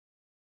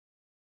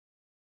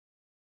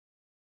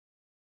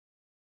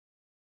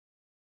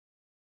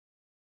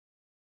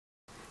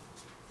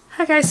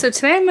Hi guys, so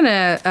today I'm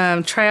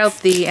gonna try out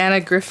the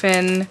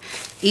Griffin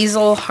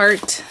Easel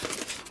Heart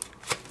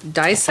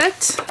die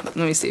set. Let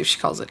me see if she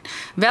calls it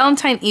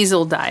Valentine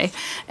Easel die.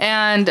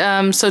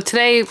 And so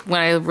today,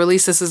 when I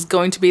release this, is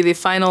going to be the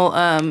final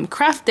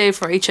craft day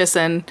for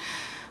HSN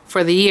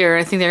for the year.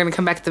 I think they're gonna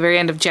come back at the very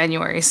end of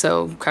January.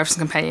 So Crafts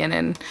Companion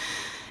and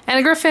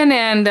Griffin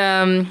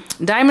and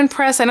Diamond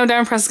Press. I know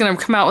Diamond Press is going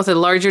to come out with a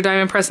larger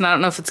Diamond Press, and I don't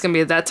know if it's going to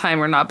be at that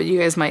time or not, but you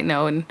guys might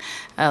know and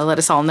let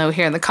us all know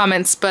here in the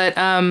comments. But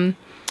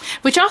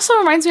which also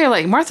reminds me of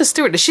like Martha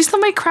Stewart. Does she still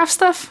make craft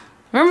stuff?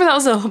 Remember that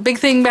was a big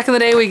thing back in the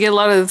day? We get a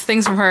lot of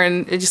things from her,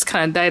 and it just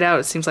kind of died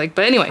out, it seems like.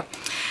 But anyway,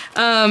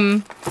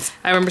 I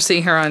remember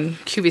seeing her on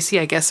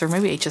QVC, I guess, or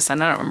maybe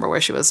HSN. I don't remember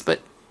where she was, but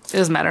it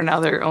doesn't matter now.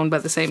 They're owned by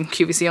the same.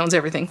 QVC owns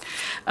everything.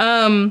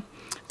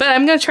 But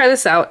I'm going to try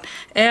this out.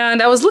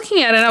 And I was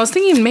looking at it and I was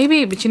thinking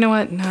maybe, but you know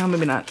what? No,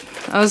 maybe not.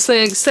 I was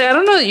saying, I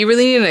don't know that you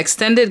really need an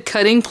extended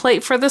cutting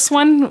plate for this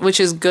one,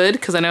 which is good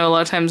because I know a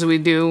lot of times we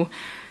do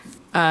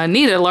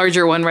need a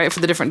larger one, right,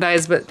 for the different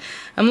dies. But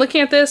I'm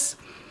looking at this.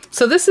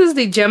 So this is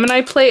the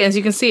Gemini plate. As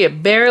you can see,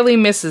 it barely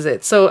misses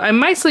it. So I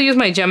might still use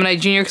my Gemini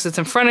Junior because it's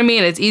in front of me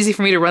and it's easy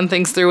for me to run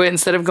things through it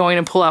instead of going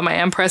and pull out my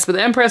Empress. But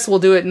the Empress will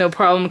do it no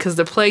problem because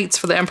the plates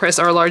for the Empress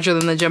are larger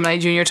than the Gemini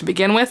Junior to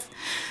begin with.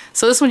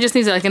 So this one just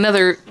needs like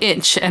another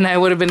inch and I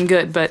would have been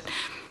good, but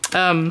so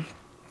I'm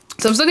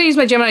still gonna use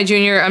my Gemini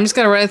Junior. I'm just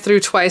gonna run it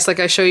through twice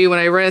like I show you when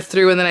I run it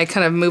through, and then I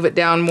kind of move it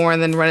down more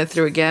and then run it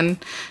through again.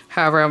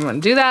 However I'm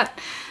gonna do that.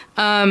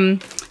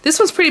 This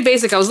one's pretty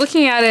basic. I was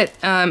looking at it.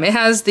 It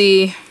has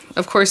the,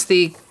 of course,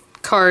 the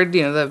card,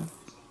 you know, the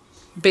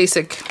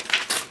basic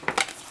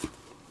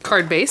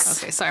card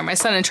base. Okay, sorry, my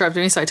son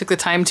interrupted me, so I took the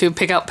time to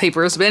pick out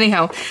papers. But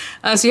anyhow,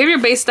 so you have your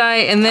base die,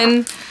 and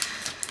then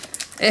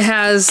it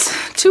has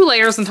 2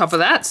 layers on top of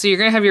that. So you're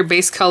gonna have your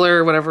base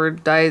color, whatever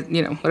dye,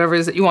 you know, whatever it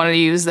is that you wanted to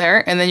use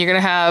there. And then you're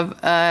gonna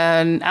have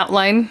an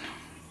outline,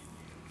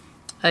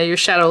 your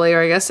shadow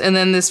layer, I guess. And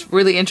then this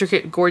really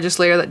intricate, gorgeous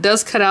layer that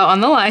does cut out on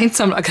the line.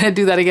 So I'm not gonna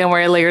do that again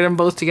where I layered them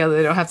both together.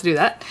 They don't have to do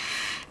that.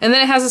 And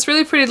then it has this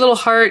really pretty little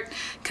heart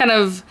kind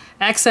of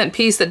accent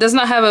piece that does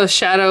not have a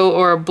shadow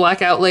or a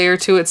blackout layer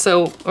to it.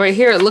 So right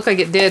here it looked like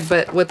it did,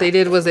 but what they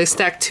did was they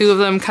stacked 2 of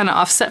them kind of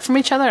offset from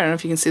each other. I don't know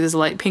if you can see, there's a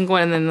light pink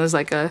one and then there's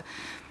like a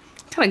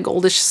kind of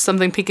goldish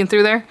something peeking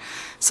through there.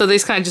 So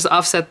these kind of just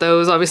offset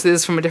those. Obviously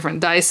this is from a different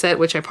die set,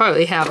 which I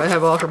probably have. I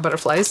have all her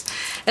butterflies.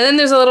 And then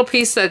there's a little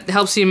piece that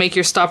helps you make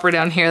your stopper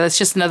down here. That's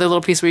just another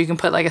little piece where you can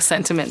put like a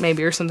sentiment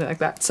maybe or something like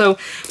that. So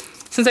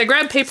since I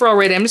grabbed paper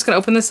already, I'm just gonna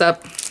open this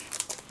up.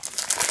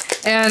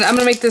 And I'm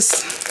gonna make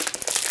this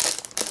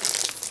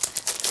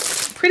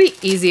pretty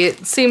easy.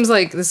 It seems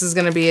like this is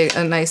gonna be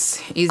a nice,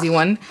 easy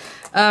one.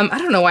 I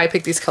don't know why I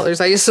picked these colors.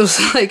 I just was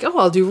like, oh,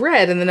 I'll do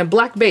red and then a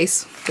black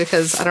base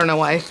because I don't know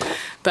why.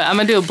 But I'm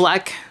gonna do a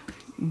black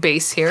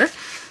base here.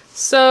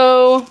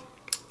 So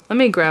let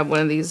me grab one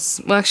of these.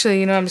 Well, actually,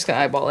 you know, I'm just gonna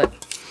eyeball it.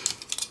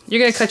 You're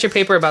gonna cut your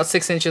paper about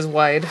 6 inches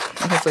wide.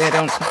 And hopefully I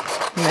don't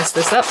mess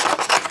this up.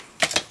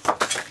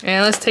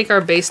 And let's take our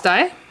base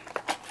die.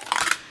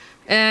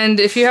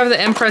 And if you have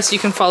the Empress, you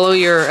can follow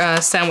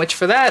your sandwich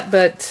for that.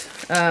 But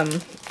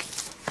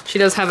she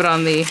does have it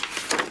on the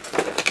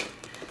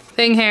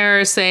thing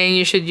here saying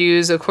you should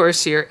use, of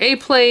course, your A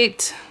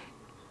plate,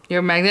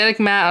 your magnetic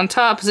mat on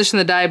top, position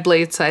the die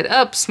blade side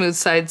up, smooth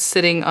side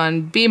sitting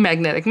on B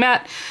magnetic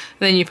mat. And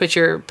then you put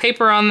your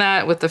paper on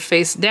that with the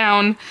face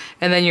down,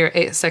 and then your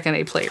second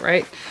A plate,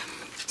 right?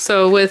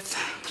 So with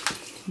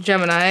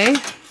Gemini,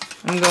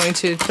 I'm going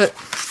to put,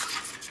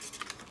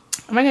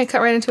 am I going to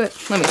cut right into it?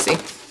 Let me see.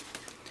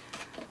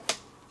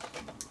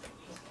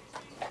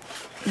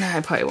 Nah,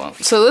 I probably won't.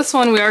 So this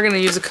one, we are going to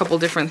use a couple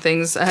different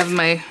things. I have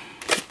my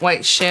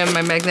white shim,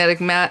 my magnetic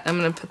mat. I'm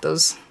going to put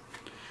those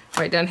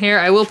right down here.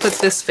 I will put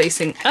this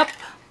facing up.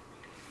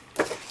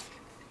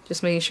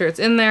 Just making sure it's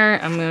in there.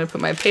 I'm going to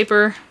put my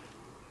paper.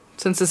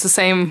 Since it's the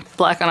same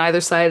black on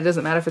either side, it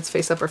doesn't matter if it's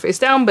face up or face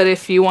down, but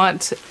if you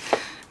want,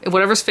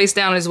 whatever's face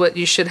down is what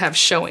you should have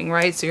showing,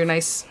 right? So your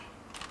nice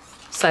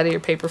side of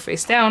your paper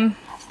face down.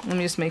 Let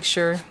me just make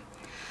sure.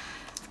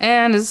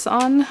 And is this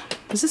on?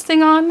 Is this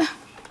thing on?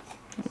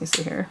 Let me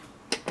see here.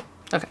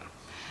 Okay.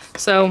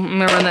 So I'm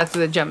going to run that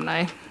through the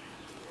Gemini.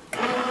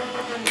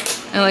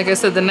 And like I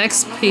said, the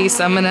next piece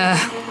I'm going to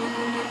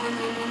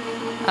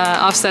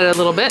offset it a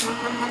little bit.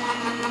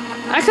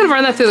 I could have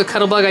run that through the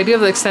Cuttlebug. I do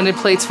have the extended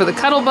plates for the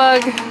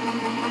Cuttlebug.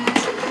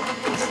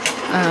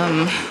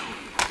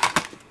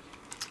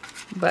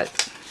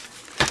 But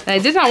I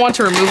did not want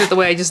to remove it the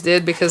way I just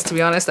did because, to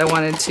be honest, I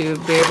wanted to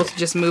be able to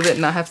just move it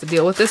and not have to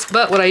deal with this.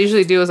 But what I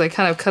usually do is I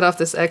kind of cut off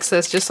this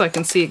excess just so I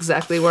can see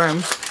exactly where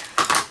I'm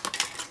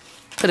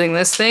putting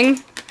this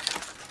thing.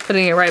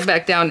 Putting it right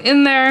back down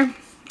in there.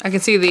 I can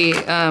see the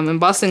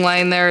embossing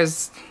line there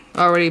is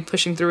already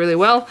pushing through really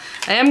well.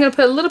 I am going to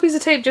put a little piece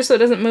of tape just so it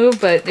doesn't move,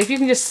 but if you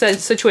can just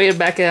situate it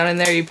back down in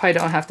there, you probably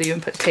don't have to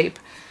even put tape.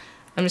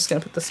 I'm just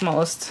going to put the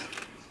smallest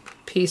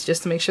piece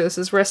just to make sure this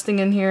is resting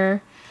in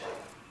here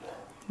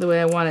the way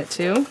I want it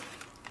to.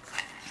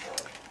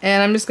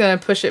 And I'm just going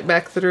to push it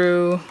back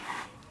through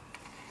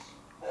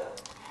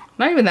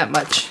Not even that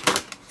much.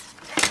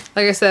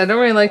 Like I said, I don't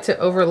really like to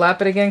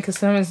overlap it again because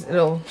sometimes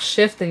it'll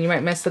shift and you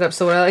might mess it up.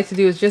 So what I like to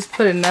do is just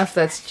put enough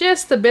that's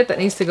just the bit that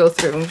needs to go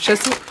through, which is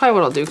probably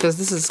what I'll do because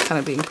this is kind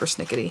of being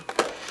persnickety.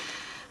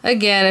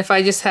 Again, if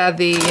I just had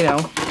the, you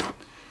know,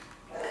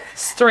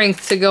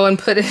 strength to go and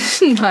put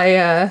it in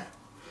my,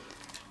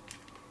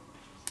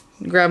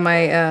 grab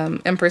my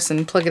Empress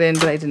and plug it in,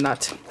 but I did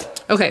not.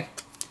 Okay,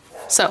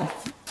 so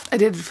I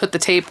did put the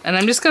tape and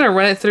I'm just going to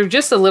run it through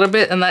just a little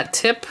bit on that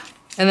tip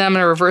and then I'm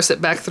going to reverse it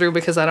back through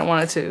because I don't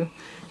want it to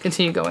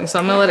continue going. So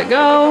I'm going to let it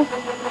go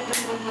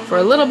for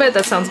a little bit.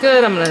 That sounds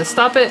good. I'm going to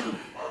stop it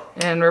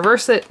and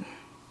reverse it.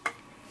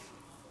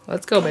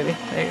 Let's go, baby.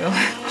 There you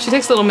go. She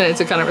takes a little minute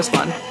to kind of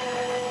respond.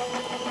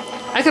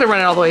 I could have run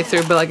it all the way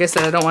through, but like I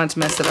said, I don't want it to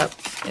mess it up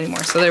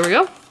anymore. So there we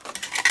go.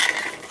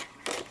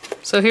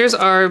 So here's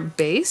our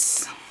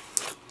base.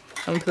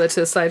 I'm going to put that to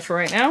the side for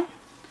right now.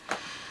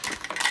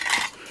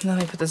 Let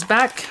me put this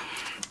back.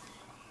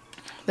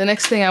 The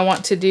next thing I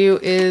want to do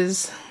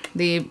is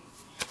the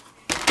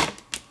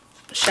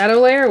shadow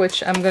layer,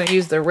 which I'm going to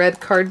use the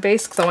red card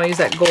base because I want to use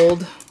that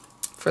gold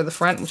for the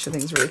front, which I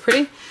think is really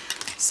pretty.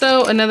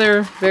 So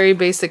another very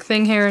basic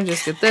thing here,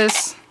 just get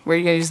this. Where are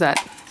you going to use that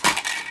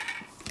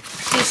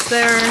piece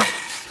there?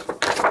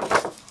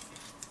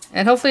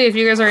 And hopefully if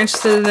you guys are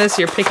interested in this,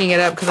 you're picking it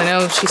up because I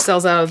know she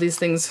sells out of these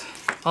things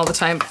all the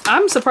time.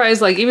 I'm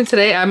surprised, like even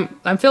today,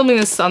 I'm filming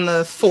this on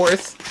the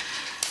 4th.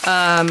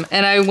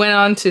 And I went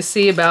on to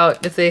see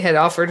about if they had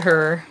offered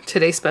her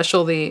today's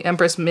special, the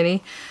Empress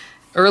Mini,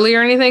 early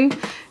or anything.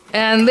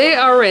 And they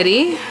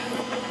already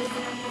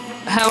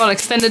have on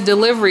extended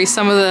delivery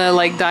some of the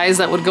like dies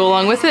that would go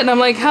along with it. And I'm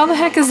like, how the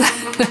heck is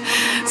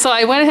that? So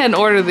I went ahead and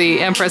ordered the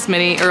Empress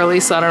Mini early.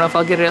 So I don't know if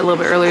I'll get it a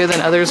little bit earlier than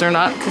others or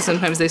not. Because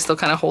sometimes they still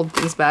kind of hold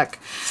things back.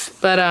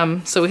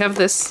 But so we have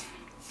this.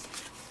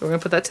 We're going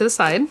to put that to the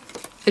side.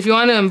 If you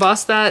want to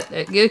emboss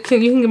that, you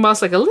can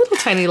emboss like a little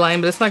tiny line,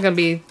 but it's not going to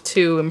be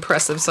too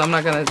impressive, so I'm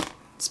not going to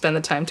spend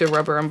the time to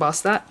rubber emboss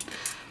that.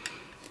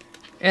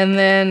 And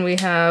then we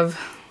have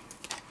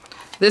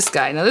this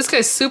guy. Now this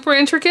guy's super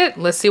intricate.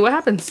 Let's see what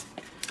happens.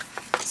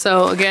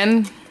 So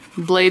again,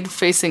 blade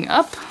facing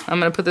up. I'm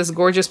going to put this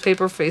gorgeous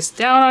paper face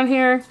down on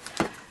here.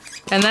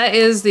 And that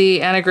is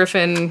the Anna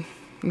Griffin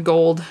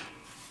gold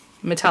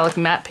metallic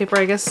matte paper,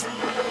 I guess.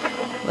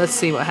 Let's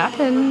see what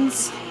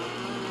happens.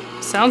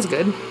 Sounds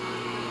good.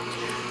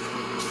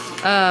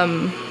 Let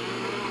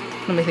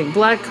me think.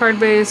 Black card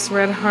base,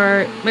 red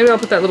heart. Maybe I'll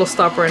put that little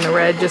stopper in the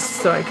red just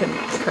so I can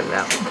cut it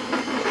out.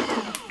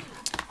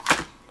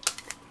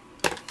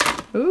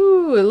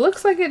 Ooh, it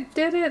looks like it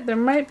did it. There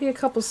might be a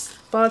couple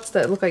spots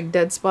that look like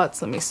dead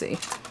spots. Let me see.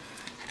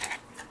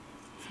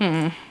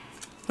 Let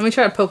me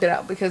try to poke it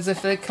out because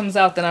if it comes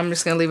out then I'm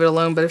just going to leave it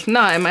alone. But if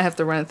not, I might have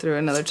to run it through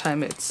another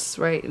time. It's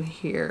right in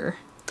here.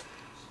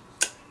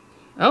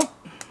 Oh.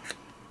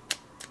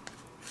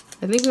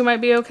 I think we might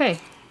be okay.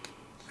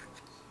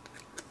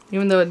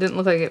 Even though it didn't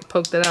look like it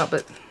poked it out,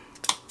 but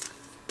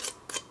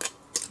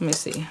let me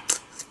see.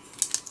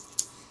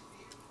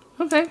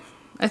 Okay,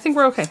 I think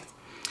we're okay.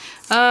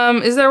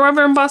 Is there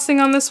rubber embossing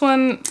on this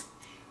one?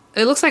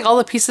 It looks like all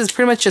the pieces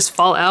pretty much just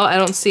fall out. I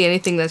don't see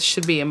anything that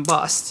should be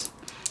embossed.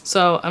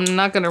 So I'm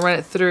not gonna run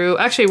it through.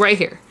 Actually, right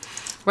here.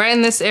 Right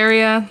in this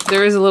area,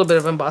 there is a little bit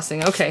of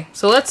embossing. Okay,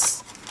 so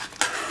let's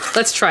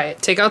try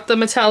it. Take out the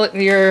metallic,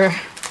 your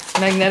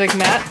magnetic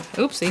matte.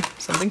 Oopsie,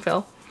 something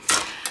fell.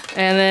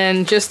 And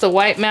then just the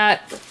white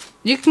matte.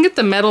 You can get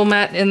the metal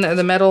matte in there,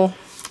 the metal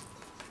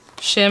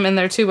shim in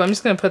there too, but I'm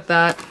just going to put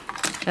that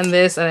and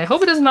this, and I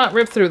hope it does not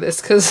rip through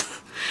this because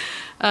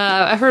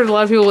I've heard a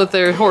lot of people with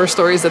their horror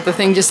stories that the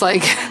thing just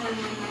like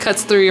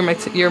cuts through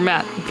your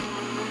matte.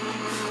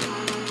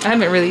 I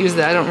haven't really used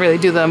that. I don't really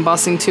do the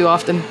embossing too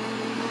often.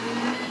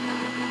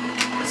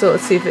 So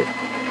let's see if it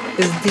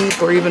is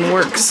deep or even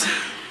works.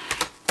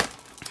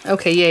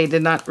 Okay, yay,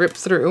 did not rip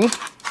through.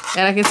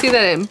 And I can see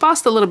that it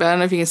embossed a little bit. I don't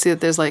know if you can see that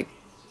there's like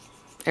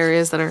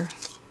areas that are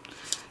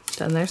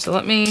done there. So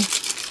let me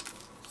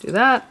do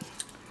that.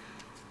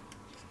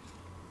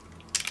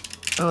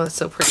 Oh, that's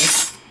so pretty.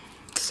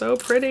 So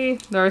pretty.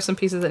 There are some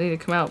pieces that need to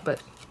come out,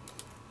 but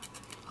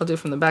I'll do it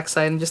from the back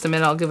side in just a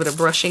minute. I'll give it a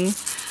brushing.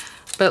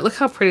 But look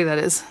how pretty that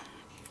is.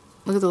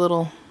 Look at the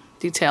little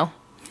detail.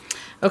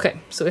 Okay,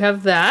 so we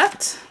have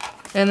that.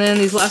 And then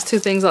these last two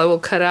things I will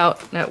cut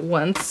out at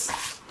once.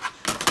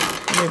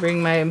 Let me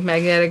bring my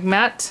magnetic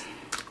matte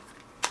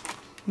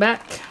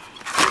back.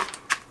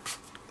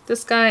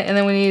 This guy, and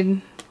then we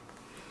need,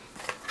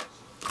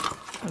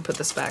 I'll put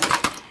this back.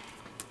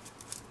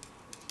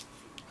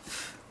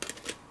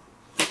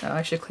 Oh,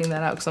 I should clean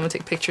that out because I'm gonna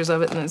take pictures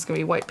of it and then it's gonna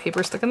be white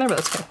paper stuck in there, but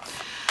that's okay.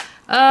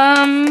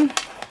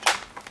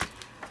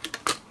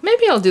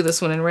 Maybe I'll do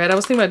this one in red. I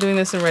was thinking about doing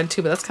this in red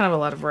too, but that's kind of a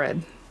lot of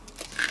red.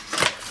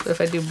 But if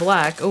I do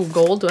black, oh,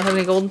 gold, do I have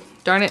any gold?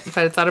 Darn it, if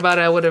I had thought about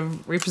it, I would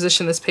have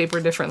repositioned this paper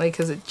differently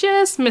because it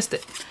just missed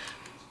it.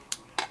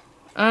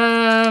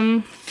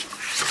 Alright,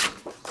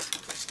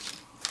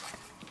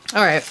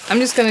 I'm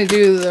just going to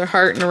do the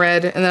heart in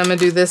red, and then I'm going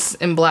to do this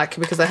in black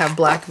because I have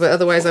black, but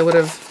otherwise I would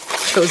have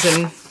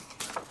chosen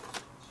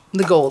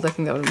the gold. I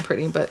think that would have been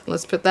pretty, but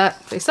let's put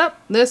that face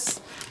up, this,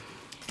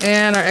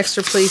 and our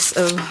extra piece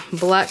of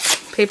black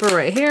paper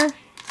right here.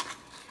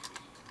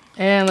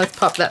 And let's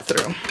pop that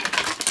through.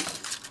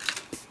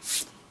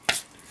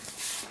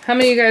 How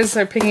many of you guys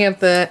are picking up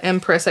the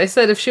Empress? I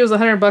said if she was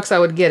 $100 I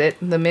would get it,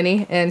 the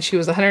mini, and she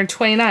was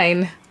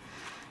 $129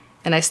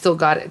 and I still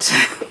got it.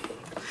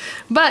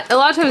 But a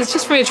lot of times it's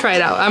just for me to try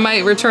it out. I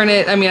might return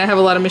it. I mean, I have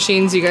a lot of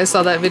machines. You guys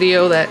saw that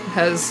video that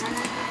has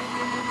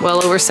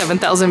well over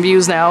 7,000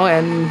 views now,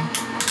 and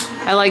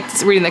I like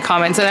reading the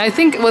comments. And I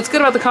think what's good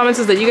about the comments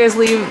is that you guys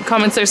leave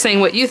comments there saying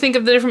what you think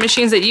of the different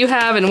machines that you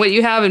have and what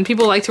you have, and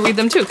people like to read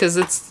them too because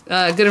it's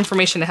good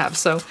information to have.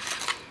 So,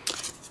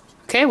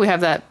 okay, we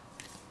have that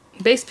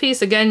base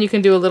piece. Again, you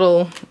can do a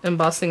little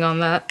embossing on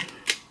that.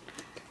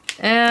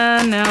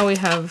 And now we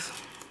have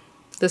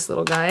this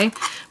little guy,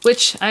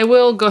 which I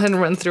will go ahead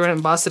and run through and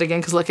emboss it again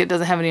because look, it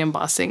doesn't have any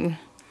embossing.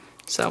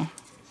 So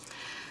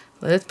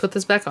let's put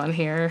this back on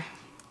here.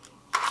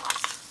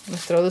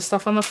 Let's throw this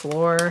stuff on the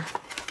floor.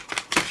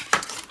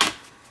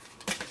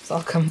 So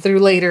I'll come through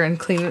later and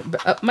clean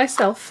it up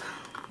myself.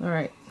 All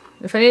right.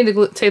 If I needed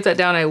to tape that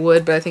down, I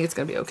would, but I think it's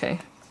gonna be okay.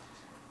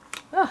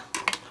 Ah,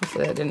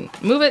 hopefully I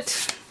didn't move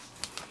it.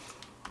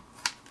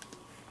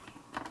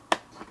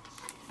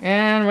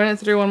 And run it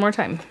through one more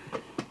time.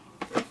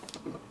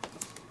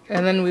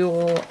 And then we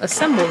will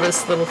assemble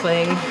this little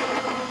thing.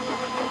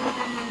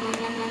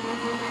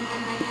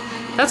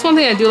 That's one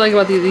thing I do like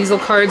about these easel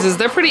cards is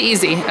they're pretty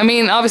easy. I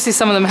mean, obviously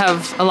some of them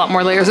have a lot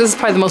more layers. This is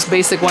probably the most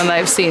basic one that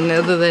I've seen,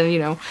 other than, you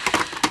know,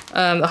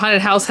 the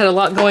haunted house had a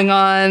lot going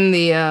on.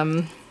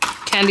 The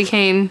candy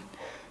cane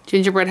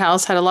gingerbread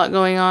house had a lot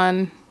going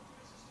on.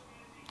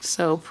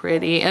 So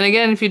pretty. And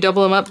again, if you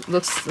double them up, it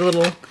looks a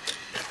little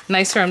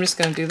nicer. I'm just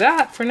going to do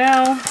that for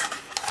now.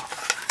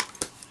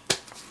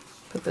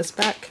 Put this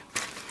back.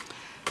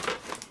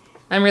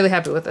 I'm really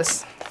happy with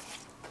this.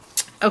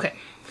 Okay,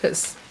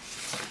 because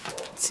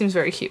it seems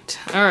very cute.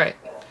 All right,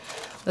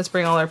 let's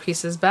bring all our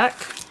pieces back.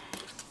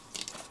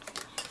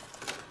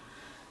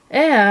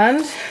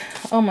 And,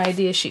 oh, my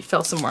idea sheet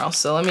fell somewhere else,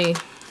 so let me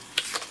get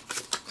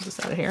this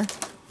out of here.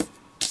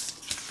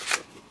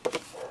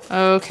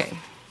 Okay.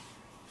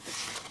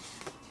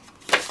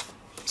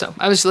 So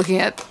I was looking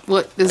at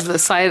what is the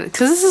side,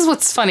 because this is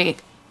what's funny.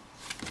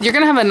 You're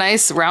gonna have a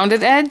nice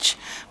rounded edge,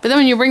 but then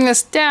when you bring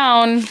this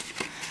down,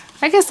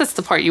 I guess that's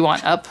the part you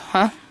want up,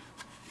 huh?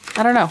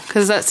 I don't know,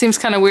 because that seems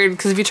kind of weird,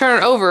 because if you turn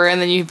it over and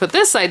then you put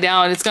this side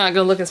down, it's not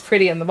gonna look as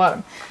pretty on the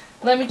bottom.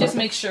 Let me just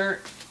make sure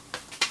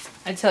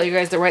I tell you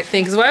guys the right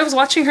thing, because when I was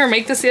watching her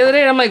make this the other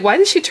day, I'm like, why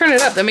did she turn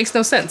it up? That makes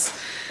no sense.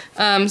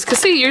 Because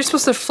see, you're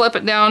supposed to flip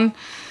it down,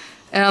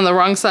 and on the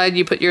wrong side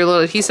you put your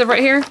little adhesive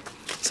right here.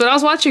 So when I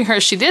was watching her,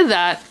 she did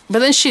that, but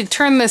then she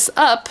turned this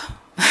up,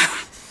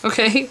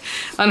 okay,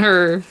 on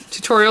her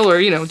tutorial, or,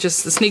 you know,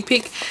 just the sneak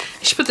peek.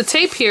 She put the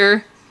tape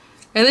here,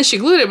 and then she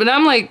glued it, but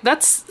I'm like,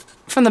 that's,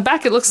 from the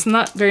back it looks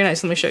not very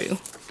nice. Let me show you.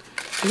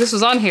 If this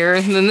was on here,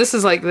 and then this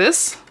is like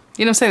this,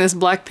 you know what I'm saying, this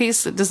black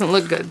piece, it doesn't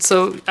look good.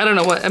 So I don't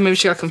know what, maybe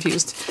she got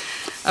confused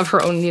of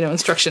her own, you know,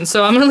 instructions.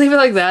 So I'm gonna leave it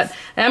like that.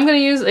 And I'm gonna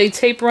use a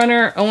tape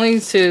runner only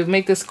to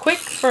make this quick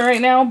for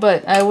right now,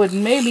 but I would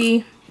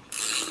maybe,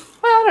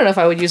 well, I don't know if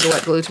I would use a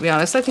wet glue, to be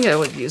honest. I think I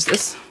would use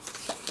this.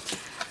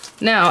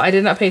 Now, I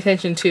did not pay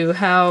attention to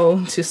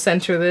how to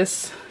center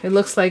this. It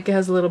looks like it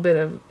has a little bit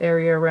of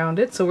area around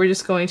it, so we're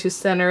just going to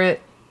center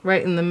it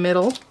right in the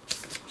middle.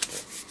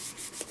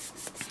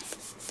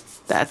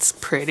 That's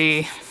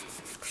pretty.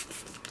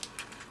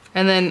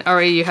 And then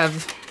already you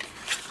have,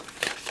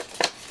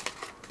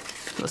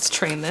 let's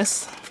train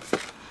this.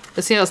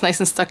 But see how it's nice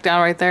and stuck down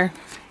right there?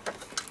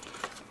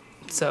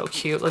 So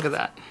cute, look at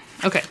that.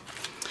 Okay,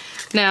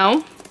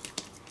 now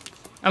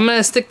I'm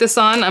gonna stick this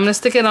on. I'm gonna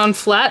stick it on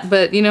flat,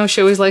 but you know,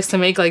 she always likes to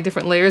make like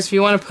different layers. If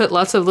you want to put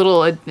lots of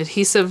little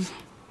adhesive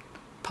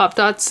pop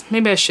dots,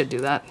 maybe I should do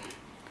that.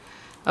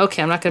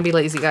 Okay, I'm not gonna be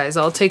lazy, guys.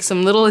 I'll take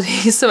some little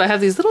adhesive. I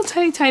have these little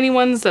tiny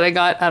ones that I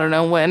got, I don't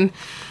know when,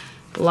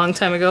 a long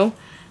time ago.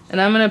 And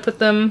I'm gonna put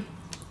them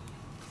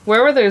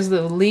wherever there's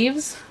the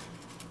leaves,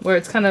 where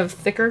it's kind of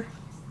thicker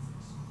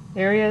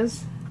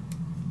areas.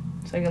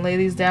 So I can lay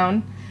these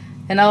down.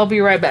 And I'll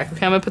be right back.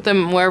 Okay, I'm gonna put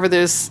them wherever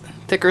there's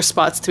thicker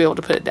spots to be able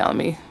to put it down. Let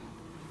me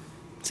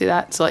see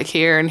that. So like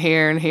here and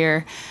here and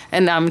here.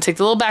 And now I'm gonna take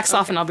the little backs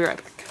off and I'll be right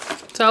back.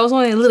 So I was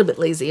only a little bit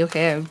lazy,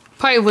 okay? I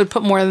probably would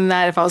put more than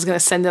that if I was gonna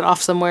send it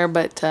off somewhere,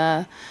 but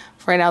for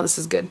right now this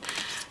is good.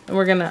 And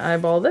we're gonna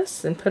eyeball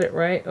this and put it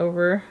right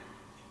over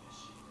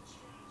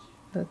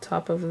the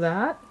top of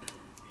that.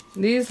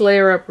 These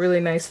layer up really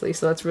nicely,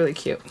 so that's really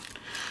cute.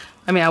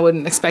 I mean, I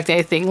wouldn't expect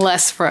anything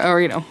less from, or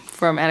you know,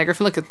 from Anna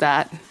Griffin. Look at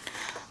that.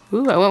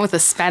 Ooh, I went with a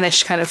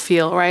Spanish kind of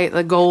feel, right?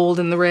 The gold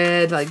and the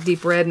red, like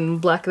deep red and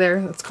black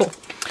there. That's cool.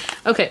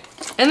 Okay,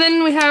 and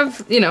then we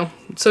have, you know,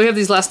 so we have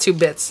these last two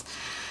bits.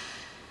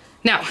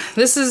 Now,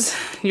 this is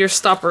your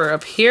stopper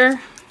up here.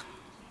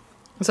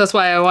 So that's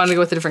why I wanted to go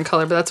with a different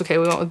color, but that's okay.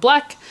 We went with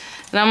black.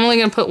 And I'm only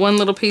gonna put one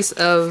little piece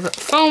of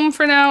foam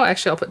for now.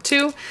 Actually, I'll put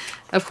two.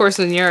 Of course,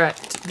 when you're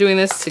doing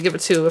this to give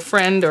it to a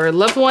friend or a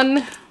loved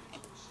one,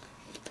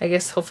 I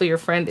guess hopefully your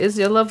friend is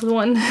your loved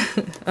one.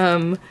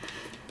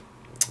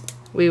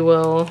 We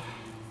will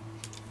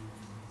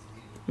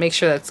make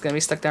sure that's going to be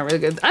stuck down really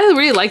good. I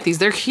really like these.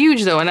 They're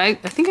huge though, and I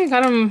think I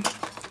got them,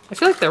 I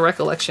feel like they're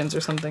Recollections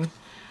or something.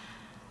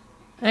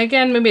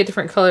 Again, maybe a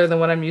different color than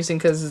what I'm using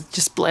because it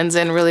just blends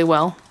in really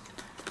well.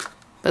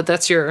 But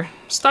that's your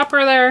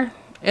stopper there.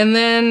 And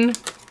then,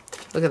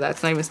 look at that,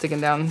 it's not even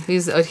sticking down.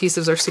 These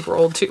adhesives are super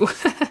old too.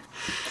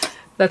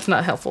 That's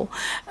not helpful.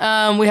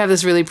 We have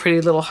this really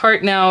pretty little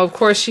heart now. Of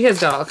course, she has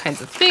got all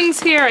kinds of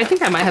things here. I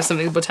think I might have some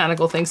of these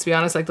botanical things, to be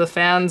honest, like the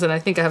fans, and I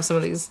think I have some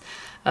of these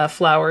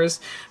flowers.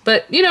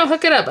 But, you know,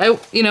 hook it up.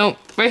 You know,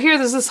 right here,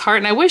 there's this heart,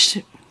 and I wish,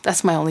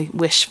 that's my only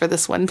wish for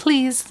this one,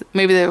 please.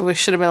 Maybe there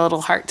should have been a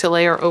little heart to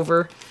layer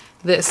over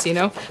this, you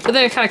know? But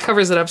then it kind of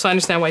covers it up, so I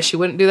understand why she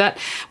wouldn't do that.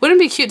 Wouldn't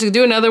it be cute to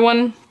do another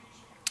one,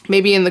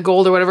 maybe in the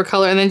gold or whatever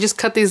color, and then just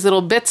cut these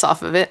little bits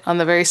off of it on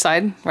the very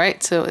side,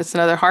 right? So it's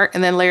another heart,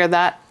 and then layer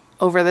that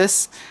over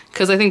this,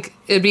 because I think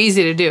it'd be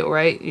easy to do,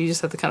 right? You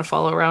just have to kind of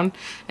follow around,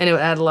 and it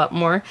would add a lot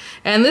more.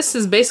 And this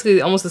is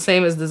basically almost the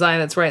same as the design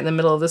that's right in the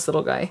middle of this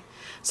little guy.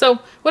 So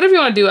whatever you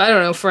want to do, I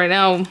don't know. For right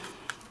now,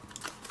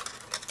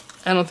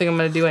 I don't think I'm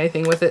going to do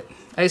anything with it.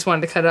 I just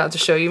wanted to cut it out to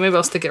show you. Maybe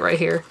I'll stick it right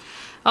here.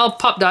 I'll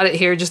pop dot it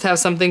here just to have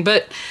something,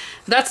 but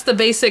that's the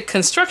basic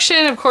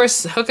construction. Of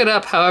course, hook it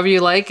up however you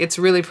like. It's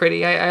really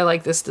pretty. I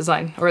like this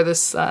design, or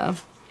this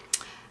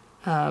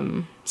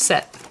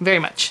set very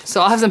much.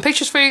 So I'll have some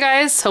pictures for you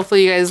guys.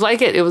 Hopefully you guys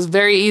like it. It was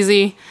very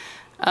easy,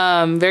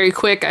 very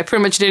quick. I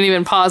pretty much didn't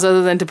even pause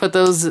other than to put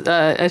those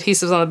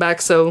adhesives on the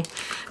back. So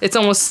it's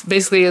almost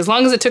basically as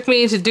long as it took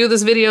me to do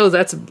this video,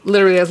 that's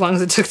literally as long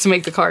as it took to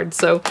make the card.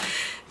 So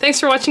thanks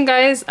for watching,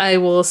 guys. I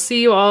will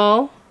see you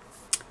all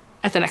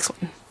at the next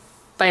one.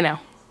 Bye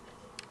now.